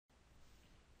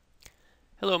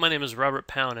Hello, my name is Robert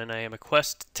Pound and I am a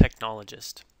Quest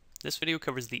technologist. This video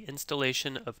covers the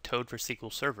installation of Toad for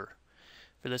SQL Server.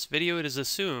 For this video, it is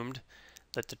assumed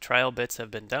that the trial bits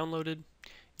have been downloaded,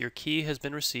 your key has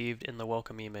been received in the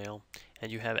welcome email,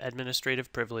 and you have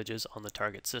administrative privileges on the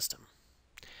target system.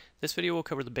 This video will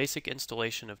cover the basic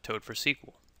installation of Toad for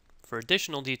SQL. For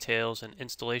additional details and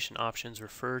installation options,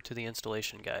 refer to the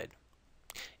installation guide.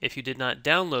 If you did not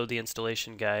download the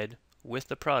installation guide with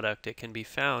the product, it can be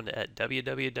found at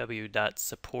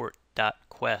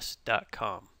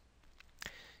www.support.quest.com.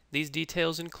 These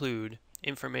details include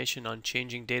information on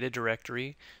changing data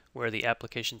directory where the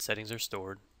application settings are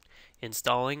stored,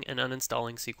 installing and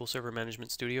uninstalling SQL Server Management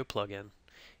Studio plugin,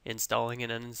 installing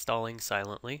and uninstalling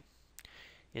silently,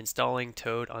 installing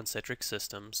Toad on Citrix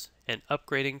systems, and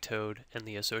upgrading Toad and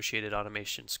the associated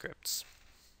automation scripts.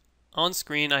 On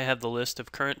screen, I have the list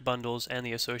of current bundles and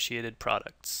the associated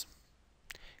products.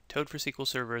 Toad for SQL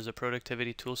Server is a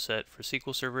productivity toolset for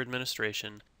SQL Server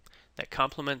administration that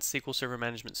complements SQL Server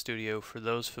Management Studio for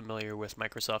those familiar with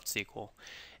Microsoft SQL,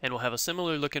 and will have a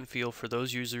similar look and feel for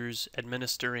those users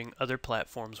administering other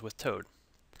platforms with Toad.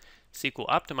 SQL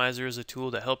Optimizer is a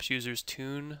tool that helps users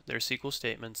tune their SQL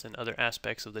statements and other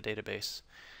aspects of the database.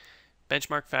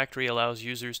 Benchmark Factory allows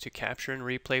users to capture and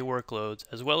replay workloads,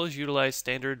 as well as utilize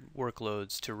standard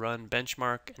workloads to run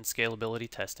benchmark and scalability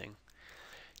testing.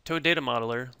 Toad Data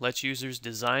Modeler lets users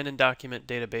design and document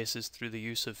databases through the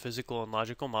use of physical and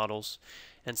logical models,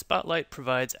 and Spotlight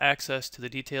provides access to the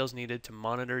details needed to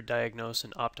monitor, diagnose,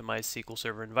 and optimize SQL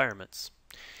Server environments.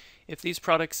 If these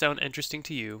products sound interesting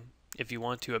to you, if you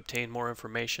want to obtain more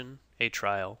information, a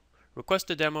trial, request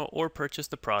a demo, or purchase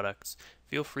the products,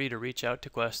 feel free to reach out to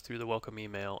Quest through the welcome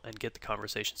email and get the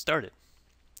conversation started.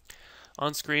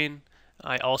 On screen,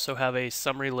 I also have a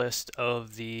summary list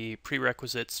of the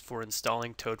prerequisites for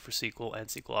installing Toad for SQL and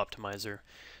SQL Optimizer.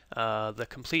 The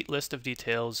complete list of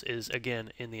details is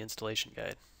again in the installation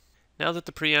guide. Now that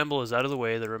the preamble is out of the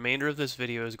way, the remainder of this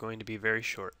video is going to be very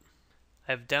short.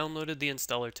 I have downloaded the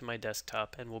installer to my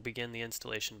desktop and will begin the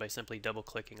installation by simply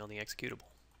double-clicking on the executable.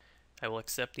 I will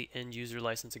accept the end user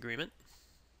license agreement.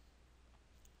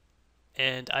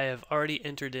 And I have already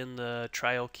entered in the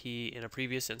trial key in a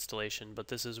previous installation, but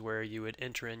this is where you would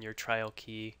enter in your trial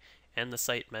key and the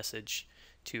site message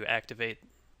to activate.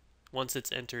 Once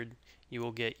it's entered, you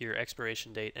will get your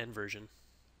expiration date and version.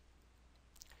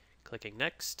 Clicking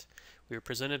Next, we are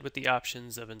presented with the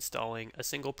options of installing a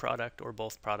single product or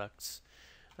both products.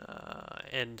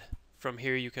 And from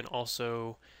here you can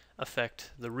also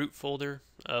affect the root folder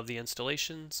of the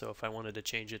installation. So if I wanted to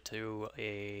change it to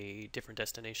a different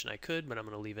destination, I could, but I'm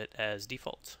going to leave it as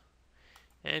default.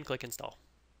 And click Install.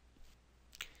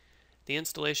 The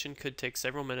installation could take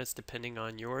several minutes depending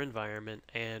on your environment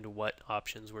and what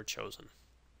options were chosen.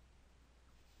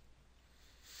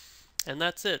 And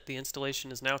that's it. The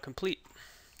installation is now complete.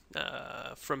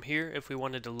 From here, if we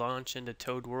wanted to launch into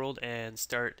Toad World and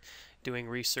start doing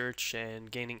research and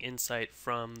gaining insight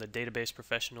from the database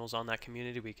professionals on that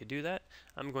community, we could do that.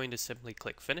 I'm going to simply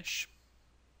click Finish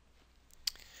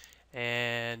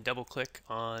and double click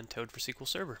on Toad for SQL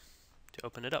Server to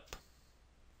open it up.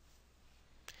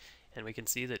 And we can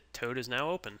see that Toad is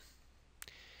now open.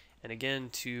 And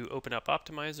again, to open up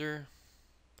Optimizer,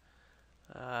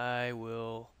 I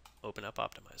will open up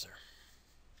Optimizer.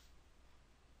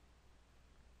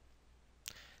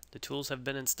 The tools have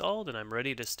been installed and I'm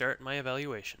ready to start my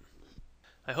evaluation.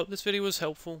 I hope this video was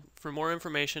helpful. For more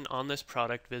information on this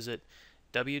product, visit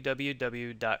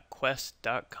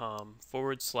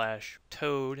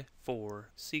www.quest.com/Toad for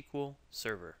SQL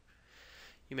Server.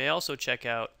 You may also check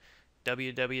out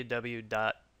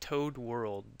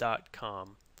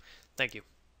www.toadworld.com. Thank you.